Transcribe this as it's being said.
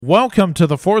Welcome to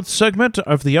the fourth segment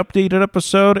of the updated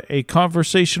episode, a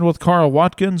conversation with Carl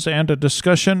Watkins and a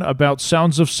discussion about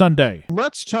Sounds of Sunday.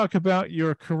 Let's talk about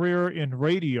your career in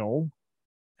radio.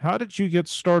 How did you get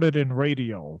started in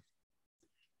radio?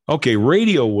 Okay,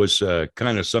 radio was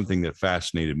kind of something that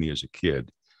fascinated me as a kid.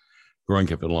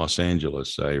 Growing up in Los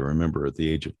Angeles, I remember at the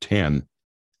age of 10,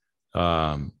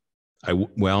 I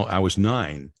was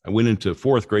 9. I went into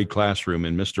fourth grade classroom,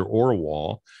 and Mr.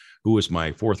 Orwell, who was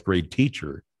my fourth grade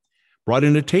teacher, brought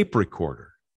in a tape recorder.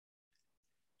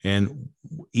 And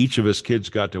each of us kids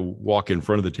got to walk in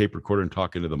front of the tape recorder and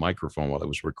talk into the microphone while it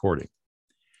was recording.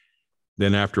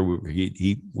 Then after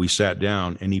we sat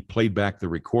down, and he played back the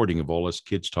recording of all us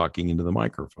kids talking into the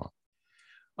microphone.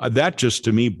 That just,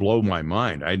 to me, blew my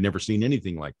mind. I'd never seen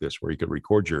anything like this, where you could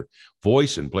record your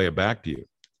voice and play it back to you.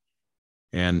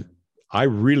 And I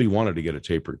really wanted to get a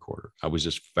tape recorder. I was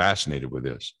just fascinated with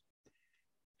this.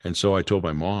 And so I told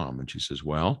my mom, and she says,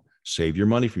 well, save your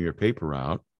money from your paper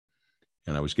route.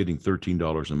 And I was getting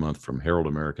 $13 a month from Herald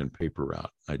American Paper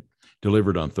Route. I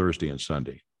delivered on Thursday and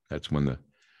Sunday. That's when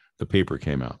the paper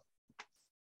came out.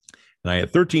 And I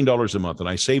had $13 a month, and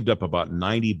I saved up about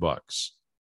 $90,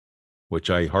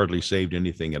 which I hardly saved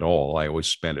anything at all. I always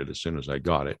spent it as soon as I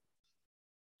got it.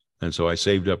 And so I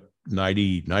saved up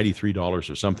 $93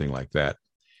 or something like that.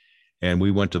 And we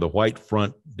went to the White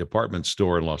Front department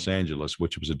store in Los Angeles,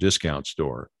 which was a discount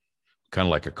store, kind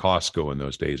of like a Costco in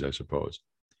those days, I suppose.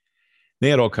 They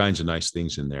had all kinds of nice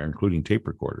things in there, including tape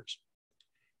recorders.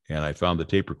 And I found the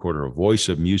tape recorder, a Voice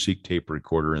of Music tape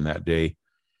recorder in that day.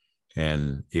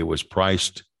 And it was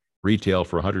priced retail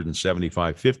for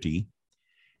 $175.50.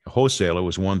 Wholesale, it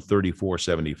was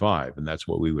 $134.75, and that's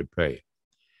what we would pay.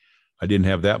 I didn't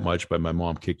have that much, but my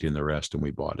mom kicked in the rest, and we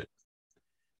bought it.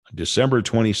 December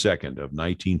 22nd of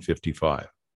 1955.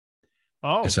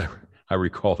 Oh, As I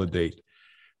recall the date.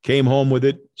 Came home with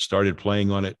it, started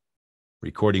playing on it,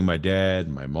 recording my dad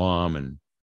and my mom, and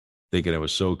thinking it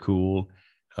was so cool.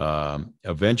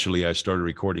 Eventually, I started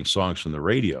recording songs from the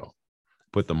radio,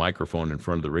 put the microphone in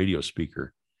front of the radio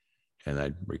speaker, and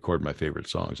I'd record my favorite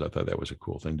songs. I thought that was a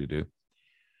cool thing to do.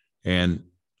 And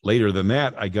later than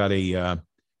that, I got a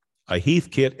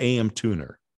Heathkit AM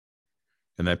tuner,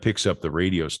 and that picks up the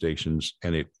radio stations,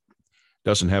 and it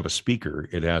doesn't have a speaker.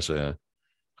 It has an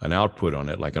output on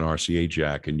it, like an RCA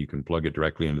jack, and you can plug it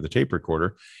directly into the tape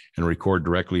recorder and record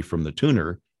directly from the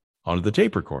tuner onto the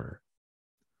tape recorder.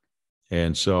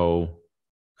 And so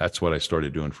that's what I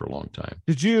started doing for a long time.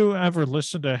 did you ever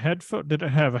listen to headphone? Did it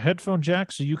have a headphone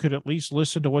jack so you could at least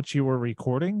listen to what you were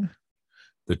recording?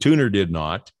 The tuner did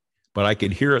not, but I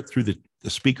could hear it through the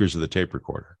speakers of the tape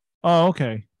recorder. Oh,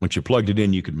 okay. Once you plugged it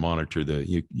in, you could monitor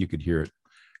you could hear it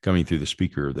coming through the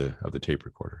speaker of the tape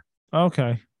recorder.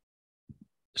 Okay.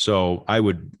 So I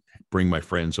would bring my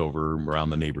friends over around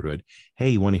the neighborhood.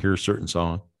 Hey, you want to hear a certain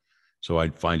song? So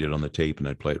I'd find it on the tape and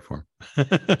I'd play it for them.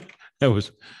 That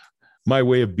was my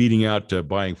way of beating out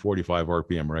buying 45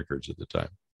 RPM records at the time,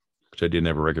 which I didn't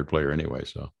have a record player anyway.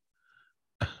 So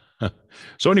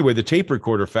anyway, the tape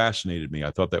recorder fascinated me.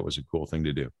 I thought that was a cool thing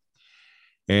to do.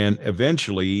 And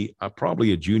eventually,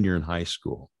 probably a junior in high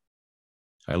school,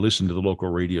 I listened to the local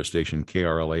radio station,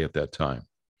 KRLA at that time,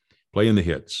 playing the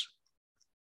hits.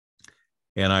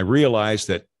 And I realized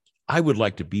that I would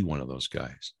like to be one of those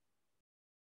guys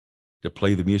to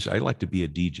play the music. I'd like to be a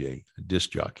DJ, a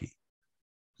disc jockey.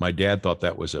 My dad thought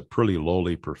that was a pretty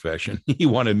lowly profession. He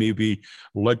wanted me to be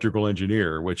electrical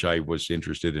engineer, which I was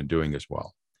interested in doing as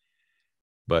well.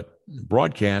 But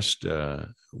broadcast,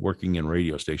 working in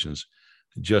radio stations,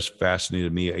 just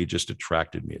fascinated me. It just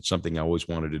attracted me. It's something I always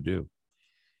wanted to do.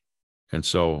 And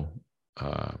so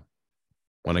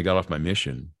when I got off my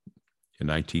mission in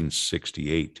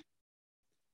 1968,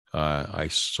 I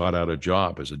sought out a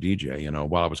job as a DJ,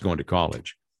 while I was going to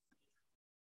college.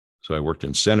 So I worked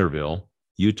in Centerville,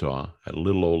 Utah, at a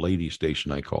little old lady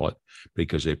station, I call it,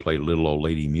 because they played little old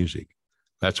lady music.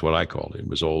 That's what I called it. It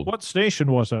was old. What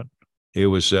station was it? It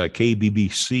was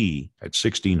KBBC at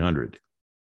 1600.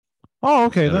 Oh,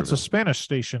 okay. Centerville. That's a Spanish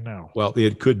station now. Well,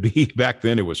 it could be. Back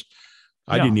then it was.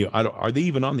 I Yeah. didn't even, are they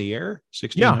even on the air?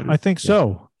 1600? Yeah, I think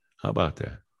so. How about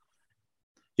that?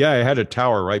 Yeah, I had a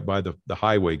tower right by the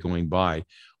highway going by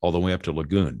all the way up to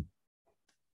Lagoon.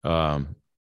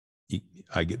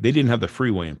 They didn't have the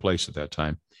freeway in place at that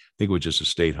time. I think it was just a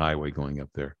state highway going up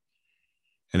there.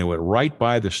 And it went right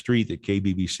by the street that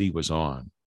KBBC was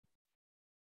on.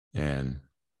 And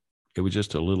it was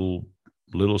just a little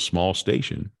small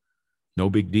station. No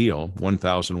big deal.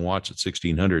 1,000 watts at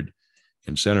 1600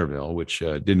 in Centerville, which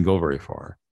didn't go very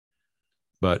far.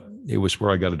 But it was where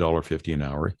I got $1.50 an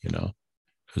hour,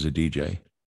 as a DJ.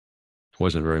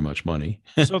 Wasn't very much money.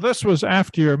 So this was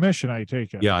after your mission, I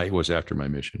take it. Yeah, it was after my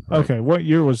mission. Right? Okay. What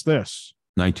year was this?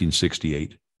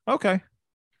 1968. Okay.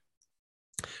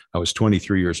 I was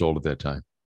 23 years old at that time.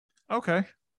 Okay.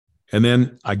 And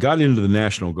then I got into the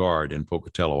National Guard in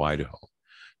Pocatello, Idaho,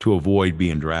 to avoid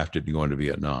being drafted and going to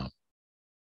Vietnam.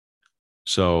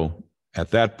 So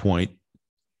at that point,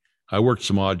 I worked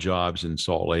some odd jobs in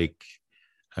Salt Lake.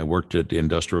 I worked at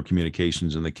Industrial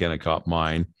Communications in the Kennecott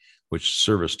mine, which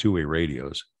serviced two-way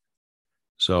radios.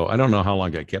 So I don't know how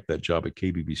long I kept that job at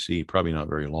KBBC, probably not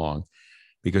very long,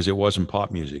 because it wasn't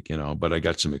pop music, but I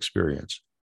got some experience.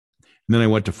 And then I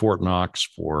went to Fort Knox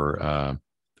for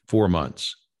 4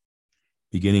 months,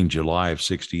 beginning July of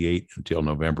 68 until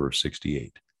November of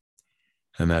 68.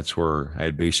 And that's where I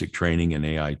had basic training in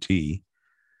AIT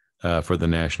for the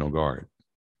National Guard.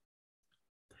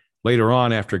 Later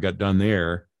on, after I got done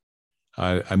there,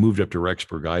 I moved up to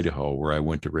Rexburg, Idaho, where I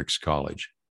went to Ricks College.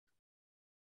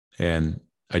 And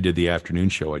I did the afternoon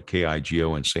show at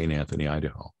KIGO in St. Anthony,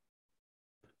 Idaho,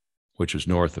 which is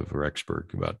north of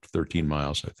Rexburg, about 13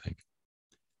 miles, I think.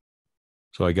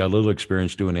 So I got a little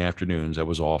experience doing afternoons. That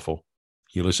was awful.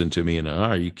 You listen to me and,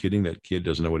 are you kidding? That kid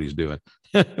doesn't know what he's doing.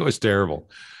 It was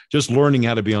terrible. Just learning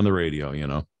how to be on the radio,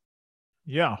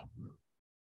 Yeah.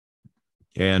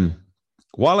 And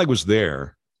while I was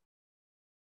there,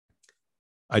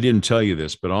 I didn't tell you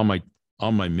this, but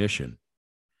on my mission,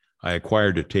 I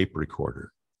acquired a tape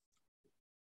recorder.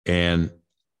 And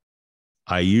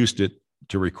I used it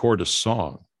to record a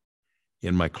song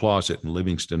in my closet in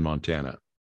Livingston, Montana.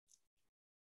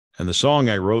 And the song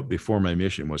I wrote before my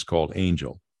mission was called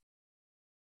Angel.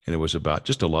 And it was about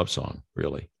just a love song,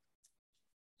 really.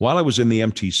 While I was in the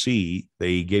MTC,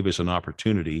 they gave us an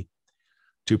opportunity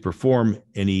to perform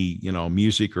any,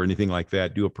 music or anything like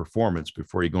that, do a performance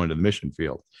before you go into the mission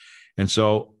field. And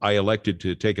so I elected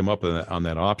to take them up on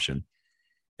that option.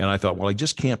 And I thought, well, I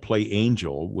just can't play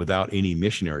Angel without any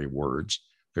missionary words.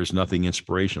 There's nothing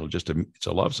inspirational, it's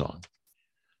a love song.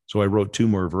 So I wrote 2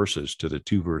 more verses to the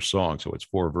 2-verse song. So it's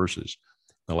 4 verses.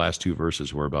 The last 2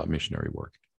 verses were about missionary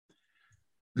work.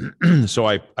 So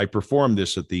I performed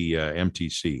this at the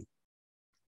MTC.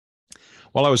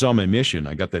 While I was on my mission,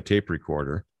 I got that tape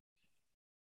recorder,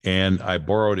 and I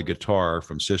borrowed a guitar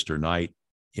from Sister Knight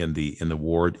in the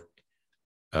ward.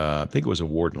 I think it was a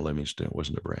ward in Livingston. It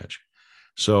wasn't a branch.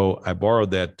 So I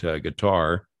borrowed that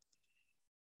guitar,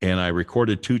 and I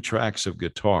recorded 2 tracks of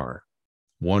guitar,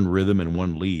 1 rhythm and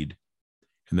 1 lead.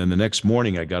 And then the next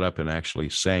morning, I got up and actually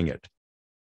sang it,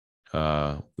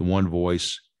 the one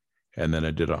voice, and then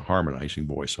I did a harmonizing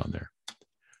voice on there.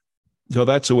 So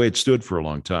that's the way it stood for a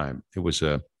long time. It was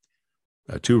a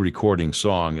 2-recording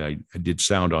song. I did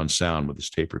sound on sound with this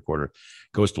tape recorder. It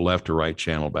goes to left to right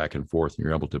channel, back and forth, and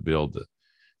you're able to build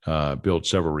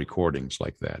several recordings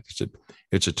like that.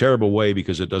 It's a terrible way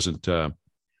because it doesn't.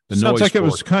 Sounds like it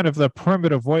was kind of the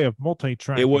primitive way of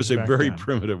multi-tracking. It was a very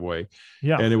primitive way.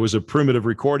 Yeah. And it was a primitive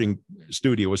recording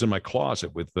studio. It was in my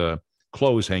closet with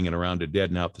clothes hanging around to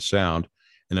deaden out the sound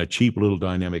and a cheap little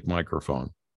dynamic microphone,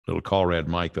 little Colrad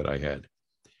mic that I had.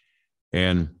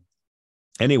 And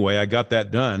anyway, I got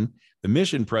that done. The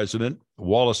mission president,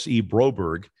 Wallace E.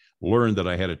 Broberg, learned that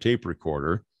I had a tape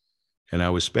recorder and I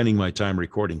was spending my time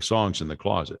recording songs in the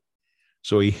closet.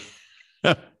 So he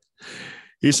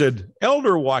said,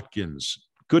 Elder Watkins,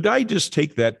 could I just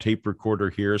take that tape recorder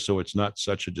here so it's not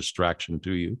such a distraction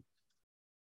to you?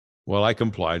 Well, I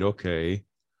complied. Okay.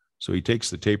 So he takes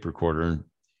the tape recorder and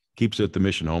keeps it at the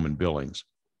mission home in Billings.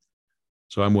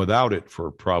 So I'm without it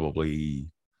for probably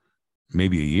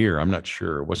maybe a year. I'm not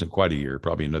sure. It wasn't quite a year,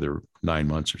 probably another 9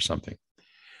 months or something.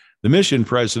 The mission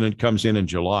president comes in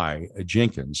July,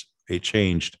 Jenkins. It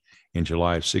changed in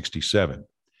July of 67.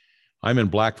 I'm in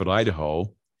Blackfoot,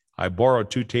 Idaho. I borrowed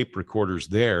 2 tape recorders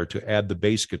there to add the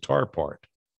bass guitar part.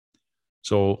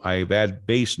 So I've added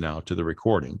bass now to the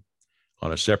recording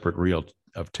on a separate reel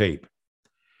of tape.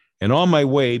 And on my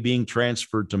way, being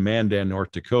transferred to Mandan,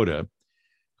 North Dakota,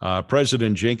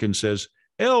 President Jenkins says,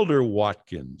 Elder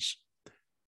Watkins,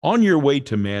 on your way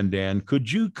to Mandan,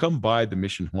 could you come by the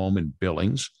mission home in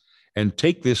Billings and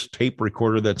take this tape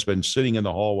recorder that's been sitting in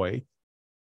the hallway?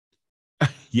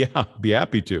 Yeah, be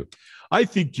happy to. I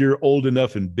think you're old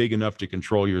enough and big enough to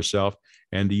control yourself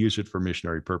and to use it for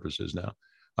missionary purposes now.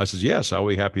 I says, yes, I'll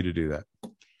be happy to do that.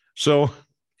 So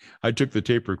I took the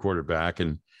tape recorder back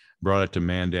and brought it to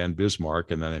Mandan,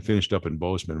 Bismarck, and then I finished up in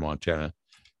Bozeman, Montana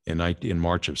in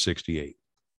March of 68.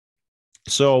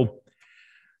 So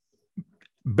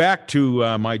back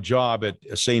to my job at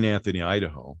St. Anthony,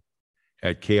 Idaho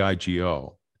at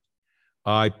KIGO.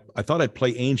 I thought I'd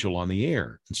play Angel on the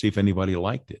air and see if anybody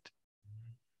liked it.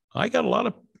 I got a lot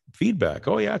of feedback.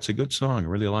 Oh, yeah, it's a good song. I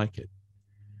really like it.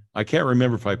 I can't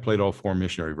remember if I played all 4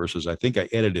 missionary verses. I think I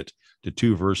edited it to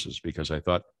 2 verses because I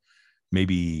thought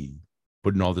maybe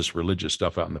putting all this religious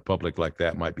stuff out in the public like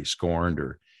that might be scorned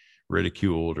or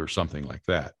ridiculed or something like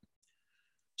that.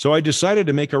 So I decided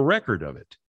to make a record of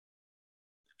it.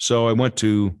 So I went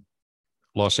to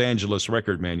Los Angeles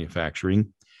Record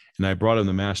Manufacturing and I brought in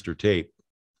the master tape.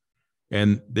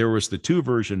 And there was the 2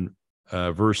 version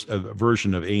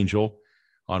of Angel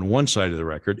on one side of the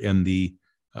record and the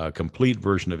complete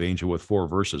version of Angel with 4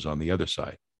 verses on the other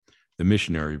side, the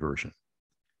missionary version.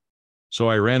 So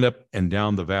I ran up and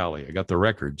down the valley. I got the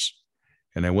records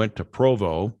and I went to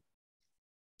Provo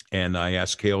and I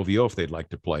asked KLVO if they'd like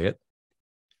to play it.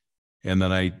 And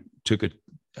then I took it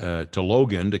to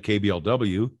Logan, to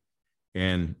KBLW,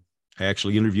 and I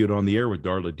actually interviewed on the air with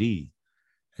Darla D.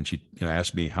 And she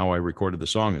asked me how I recorded the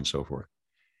song and so forth.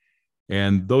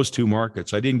 And those 2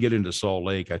 markets, I didn't get into Salt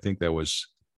Lake. I think that was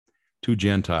too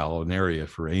Gentile an area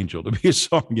for Angel to be a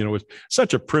song. It was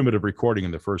such a primitive recording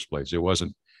in the first place. It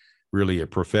wasn't really a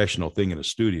professional thing in a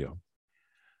studio.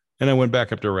 And I went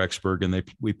back up to Rexburg and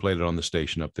we played it on the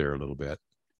station up there a little bit.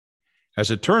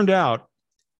 As it turned out,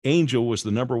 Angel was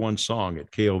the #1 song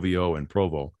at KLVO in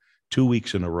Provo 2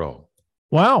 weeks in a row.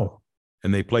 Wow.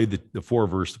 And they played the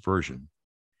 4-verse version.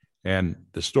 And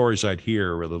the stories I'd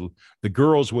hear were the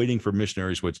girls waiting for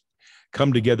missionaries would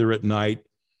come together at night.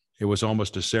 It was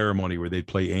almost a ceremony where they'd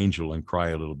play Angel and cry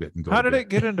a little bit and go. How did it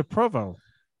get into Provo?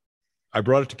 I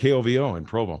brought it to KLVO in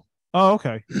Provo. Oh,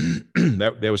 okay.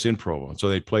 that was in Provo. So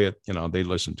they'd play it, they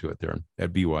listened to it there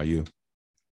at BYU.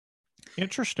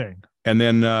 Interesting. And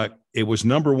then it was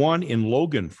 #1 in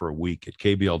Logan for a week at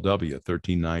KBLW at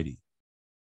 1390.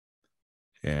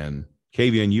 And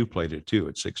KVNU played it too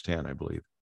at 610, I believe.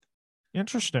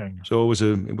 Interesting. So it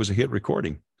was a hit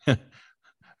recording.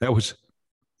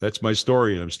 That's my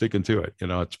story, and I'm sticking to it.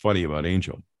 It's funny about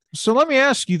Angel. So let me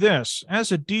ask you this.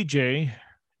 As a DJ,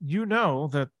 you know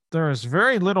that there is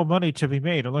very little money to be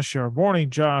made unless you're a morning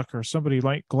jock or somebody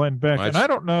like Glenn Beck. And I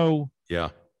don't know. Yeah.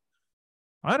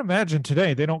 I'd imagine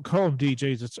today, they don't call them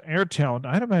DJs, it's air talent.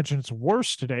 I'd imagine it's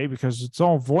worse today because it's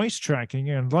all voice tracking.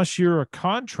 And unless you're a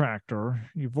contractor,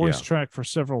 you voice track for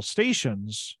several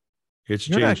stations,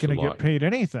 you're not going to get paid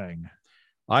anything.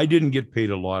 I didn't get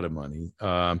paid a lot of money.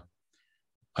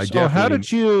 So how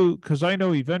did you, because I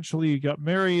know eventually you got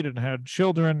married and had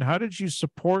children, how did you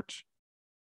support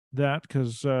that?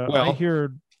 Because I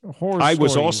hear horror stories. I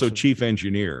was also chief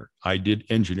engineer. I did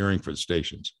engineering for the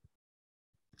stations.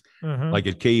 Like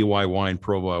at KEYY in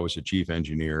Provo, I was a chief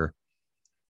engineer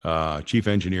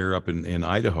up in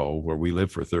Idaho, where we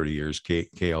lived for 30 years,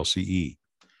 KLCE.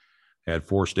 Had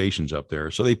 4 stations up there.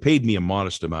 So they paid me a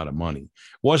modest amount of money.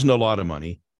 Wasn't a lot of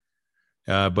money,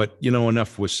 but,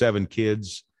 enough with 7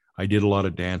 kids. I did a lot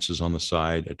of dances on the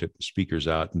side. I took the speakers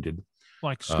out and did.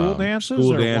 Like school dances?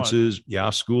 School dances. What? Yeah,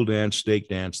 school dance, stake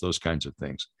dance, those kinds of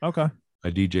things. Okay.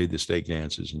 I DJ'd the stake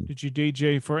dances. Did you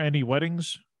DJ for any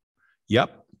weddings?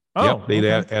 Yep. Oh, yep. They'd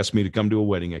ask me to come to a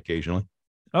wedding occasionally.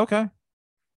 Okay.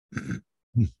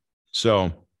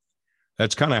 So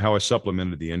that's kind of how I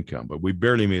supplemented the income, but we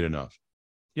barely made enough.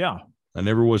 Yeah. I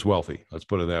never was wealthy. Let's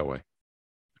put it that way.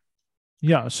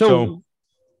 Yeah. So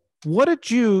what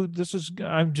did you,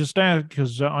 I'm just asking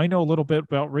because I know a little bit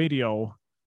about radio.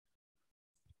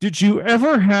 Did you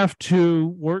ever have to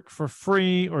work for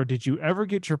free, or did you ever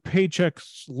get your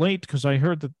paychecks late? Because I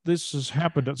heard that this has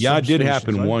happened at some it did stations.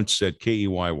 Happen once at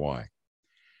KEYY.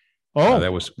 Oh.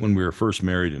 That was when we were first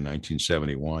married in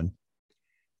 1971.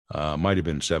 Might have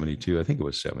been 72. I think it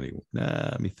was 70.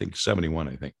 Let me think. 71,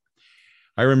 I think.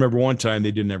 I remember one time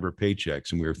they didn't have our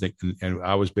paychecks, and we were thinking, and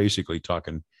I was basically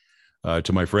talking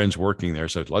to my friends working there.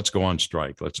 Said, let's go on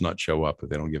strike. Let's not show up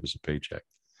if they don't give us a paycheck,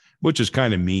 which is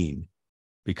kind of mean.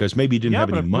 Because maybe he didn't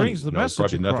have any money.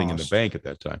 Probably nothing in the bank at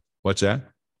that time. What's that?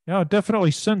 Yeah, it definitely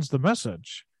sends the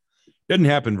message. Didn't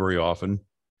happen very often.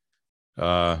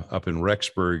 Up in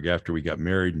Rexburg after we got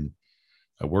married, and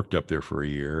I worked up there for a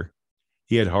year.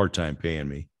 He had a hard time paying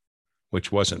me,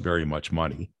 which wasn't very much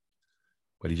money,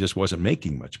 but he just wasn't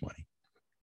making much money.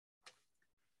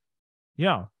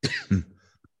 Yeah.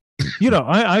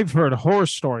 I've heard horror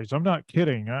stories. I'm not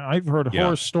kidding. I've heard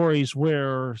horror stories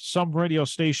where some radio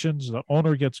stations, the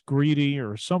owner gets greedy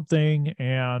or something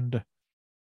and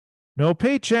no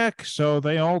paycheck. So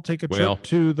they all take a trip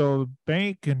to the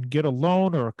bank and get a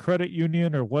loan or a credit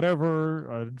union or whatever,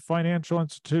 a financial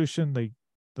institution.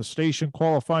 The station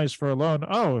qualifies for a loan.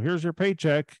 Oh, here's your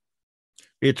paycheck.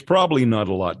 It's probably not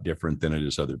a lot different than it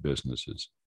is other businesses.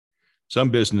 Some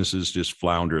businesses just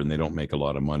flounder and they don't make a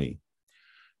lot of money.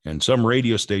 And some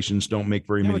radio stations don't make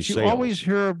very many but you sales. always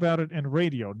hear about it in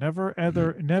radio,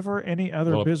 never any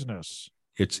other business.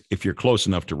 It's if you're close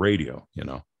enough to radio,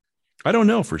 I don't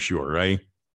know for sure. I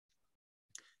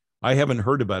haven't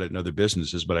heard about it in other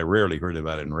businesses, but I rarely heard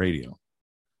about it in radio.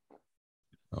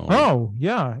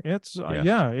 It's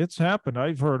happened.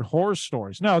 I've heard horror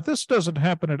stories. Now, this doesn't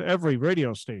happen at every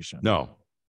radio station. No.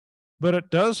 But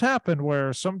it does happen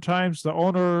where sometimes the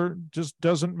owner just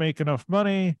doesn't make enough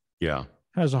money. Yeah.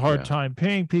 Has a hard time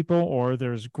paying people, or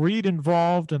there's greed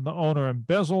involved and the owner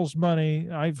embezzles money.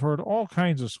 I've heard all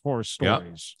kinds of horror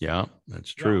stories. Yeah,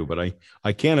 that's true. But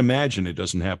I can't imagine it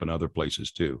doesn't happen other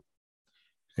places too.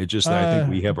 It just, I think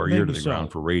we have our ear to the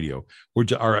ground for radio.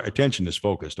 Our attention is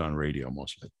focused on radio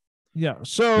mostly. Yeah.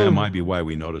 So that might be why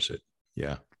we notice it.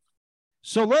 Yeah.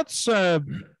 So let's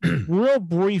real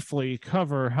briefly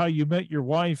cover how you met your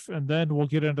wife, and then we'll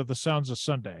get into the Sounds of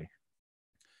Sunday.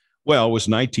 Well, it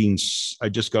was I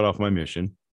just got off my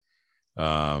mission.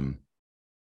 It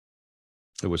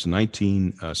was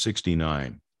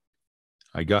 1969.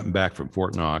 I gotten back from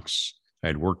Fort Knox. I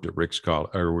had worked at Rick's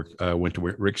College, went to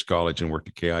Rick's College and worked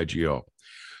at KIGO.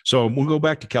 So we'll go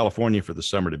back to California for the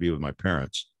summer to be with my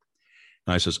parents.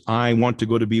 And I says, I want to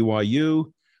go to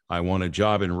BYU. I want a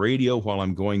job in radio while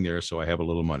I'm going there, so I have a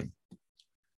little money.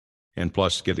 And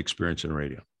plus get experience in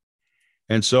radio.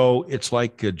 And so it's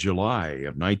like July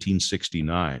of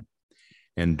 1969.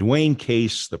 And Dwayne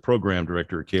Case, the program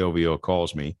director at KOVO,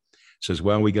 calls me, says,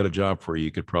 well, we got a job for you.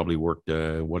 You could probably work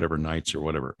whatever nights or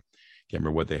whatever. Can't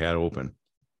remember what they had open.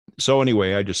 So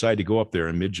anyway, I decided to go up there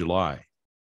in mid-July.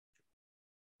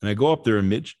 And I go up there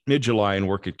in mid-July and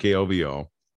work at KOVO.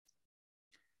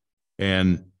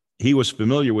 And he was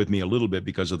familiar with me a little bit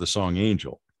because of the song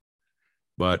Angel,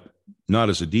 but not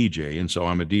as a DJ. And so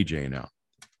I'm a DJ now.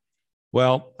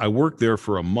 Well, I worked there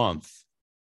for a month,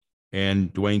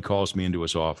 and Dwayne calls me into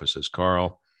his office, says,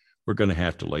 Carl, we're going to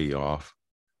have to lay you off.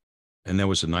 And that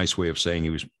was a nice way of saying he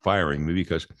was firing me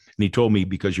and he told me,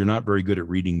 because you're not very good at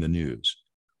reading the news.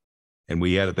 And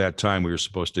we had, at that time, we were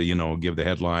supposed to, give the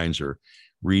headlines or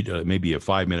read maybe a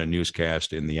 5-minute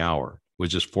newscast in the hour. It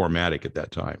was just formatic at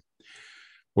that time,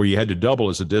 where you had to double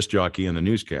as a disc jockey and the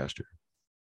newscaster.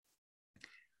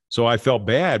 So I felt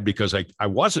bad because I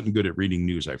wasn't good at reading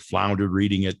news. I floundered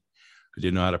reading it. I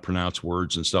didn't know how to pronounce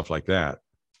words and stuff like that.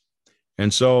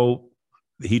 And so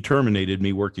he terminated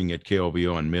me working at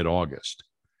KOVO in mid-August.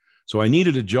 So I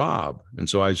needed a job. And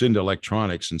so I was into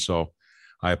electronics. And so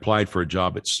I applied for a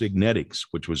job at Signetics,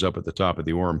 which was up at the top of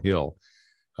the Orem Hill,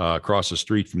 across the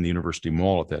street from the University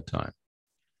Mall at that time.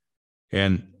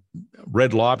 And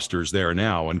Red Lobster's there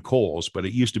now and Kohl's, but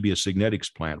it used to be a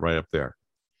Signetics plant right up there.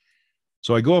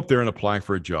 So I go up there and apply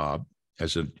for a job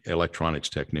as an electronics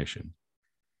technician.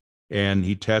 And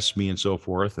he tests me and so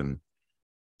forth, and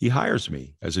he hires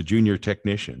me as a junior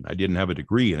technician. I didn't have a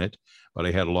degree in it, but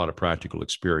I had a lot of practical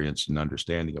experience and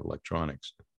understanding of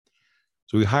electronics.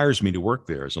 So he hires me to work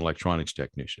there as an electronics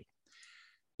technician.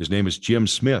 His name is Jim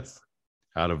Smith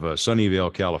out of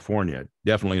Sunnyvale, California.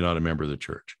 Definitely not a member of the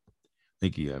church. I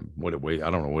think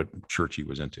I don't know what church he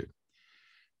was into.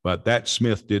 But that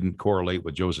Smith didn't correlate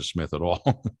with Joseph Smith at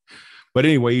all. But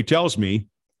anyway, he tells me,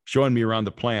 showing me around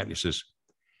the plant, he says,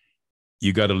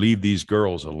 you got to leave these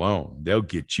girls alone. They'll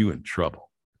get you in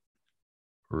trouble.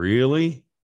 Really?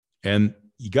 And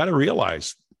you got to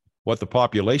realize what the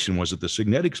population was at the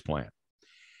Signetics plant.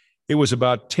 It was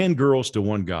about 10 girls to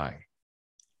one guy.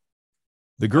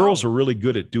 The girls are really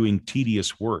good at doing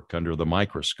tedious work under the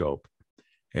microscope.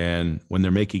 And when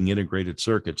they're making integrated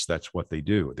circuits, that's what they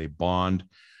do. They bond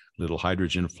little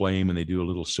hydrogen flame and they do a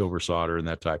little silver solder and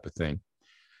that type of thing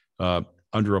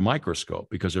under a microscope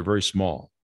because they're very small.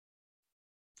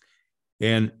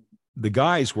 And the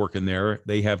guys working there,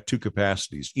 they have two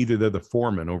capacities. Either they're the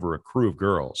foreman over a crew of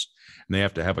girls, and they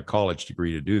have to have a college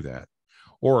degree to do that,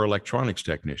 or electronics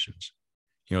technicians.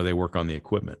 They work on the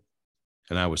equipment,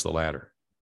 and I was the latter.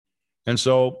 And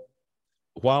so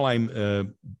while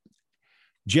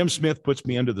Jim Smith puts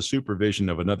me under the supervision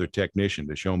of another technician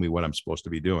to show me what I'm supposed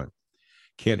to be doing.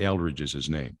 Kent Eldridge is his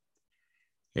name.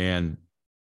 And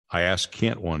I asked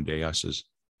Kent one day, I says,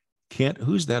 Kent,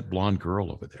 who's that blonde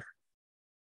girl over there?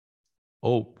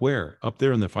 Oh, where? Up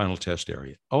there in the final test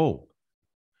area. Oh,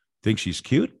 think she's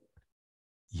cute?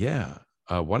 Yeah.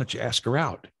 Why don't you ask her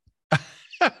out?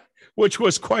 Which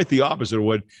was quite the opposite of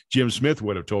what Jim Smith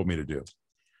would have told me to do.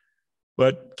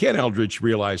 But Ken Eldridge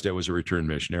realized I was a returned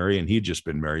missionary, and he'd just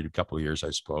been married a couple of years, I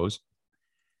suppose.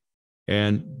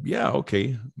 And yeah,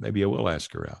 okay, maybe I will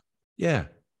ask her out. Yeah,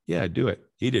 do it.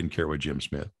 He didn't care what Jim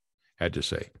Smith had to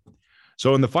say.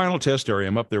 So in the final test area,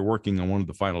 I'm up there working on one of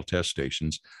the final test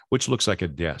stations, which looks like a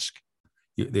desk.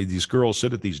 These girls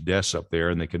sit at these desks up there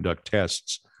and they conduct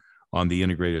tests on the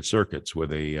integrated circuits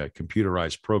with a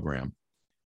computerized program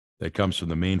that comes from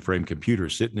the mainframe computer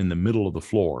sitting in the middle of the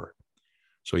floor.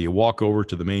 So you walk over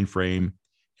to the mainframe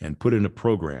and put in a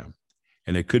program,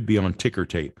 and it could be on ticker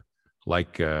tape,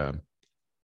 like I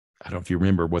don't know if you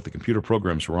remember what the computer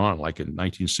programs were on, like in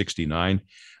 1969.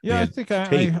 Yeah, I think I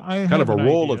kind of a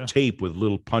roll idea of tape with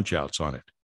little punch outs on it.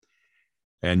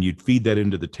 And you'd feed that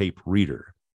into the tape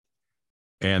reader.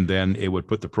 And then it would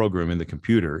put the program in the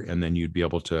computer, and then you'd be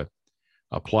able to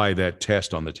apply that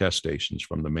test on the test stations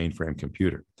from the mainframe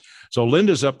computer. So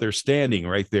Linda's up there standing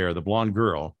right there. The blonde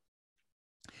girl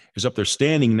is up there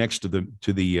standing next to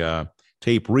the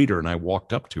tape reader, and I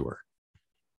walked up to her.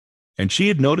 And she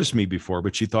had noticed me before,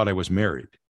 but she thought I was married.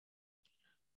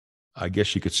 I guess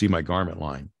she could see my garment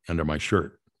line under my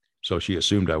shirt. So she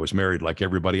assumed I was married like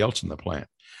everybody else in the plant.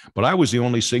 But I was the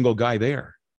only single guy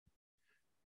there.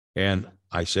 And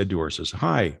I said to her, says,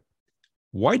 "Hi,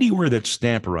 why do you wear that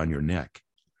stamp around your neck?"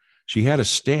 She had a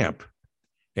stamp,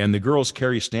 and the girls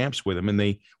carry stamps with them.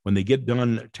 And when they get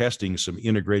done testing some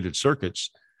integrated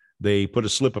circuits, they put a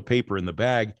slip of paper in the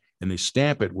bag and they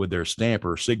stamp it with their stamp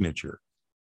or signature.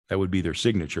 That would be their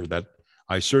signature, that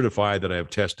I certify that I have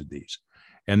tested these.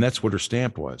 And that's what her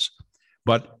stamp was.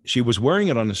 But she was wearing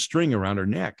it on a string around her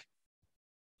neck.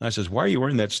 And I says, "Why are you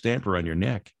wearing that stamp around your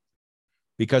neck?"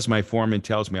 "Because my foreman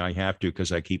tells me I have to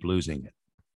because I keep losing it."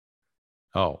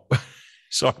 Oh,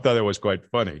 so I thought it was quite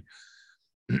funny.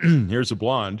 Here's a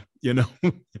blonde,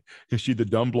 Is she the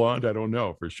dumb blonde? I don't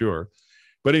know for sure.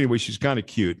 But anyway, she's kind of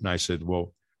cute. And I said,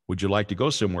 "Well, would you like to go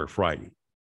somewhere Friday?"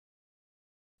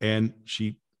 And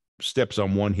she steps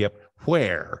on one hip.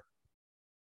 "Where?"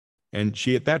 And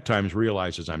she at that time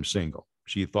realizes I'm single.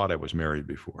 She thought I was married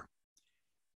before.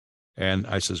 And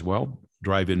I says, "Well,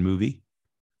 drive-in movie."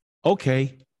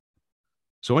 "Okay."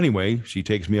 So anyway, she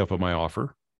takes me up on my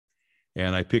offer,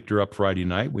 and I picked her up Friday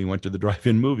night. We went to the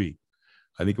drive-in movie.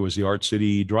 I think it was the Art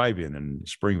City Drive-In in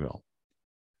Springville.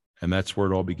 And that's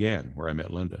where it all began, where I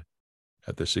met Linda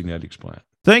at the Signetics plant.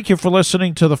 Thank you for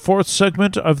listening to the fourth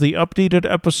segment of the updated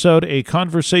episode, A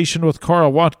Conversation with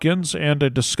Carl Watkins and a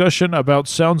discussion about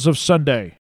Sounds of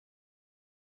Sunday.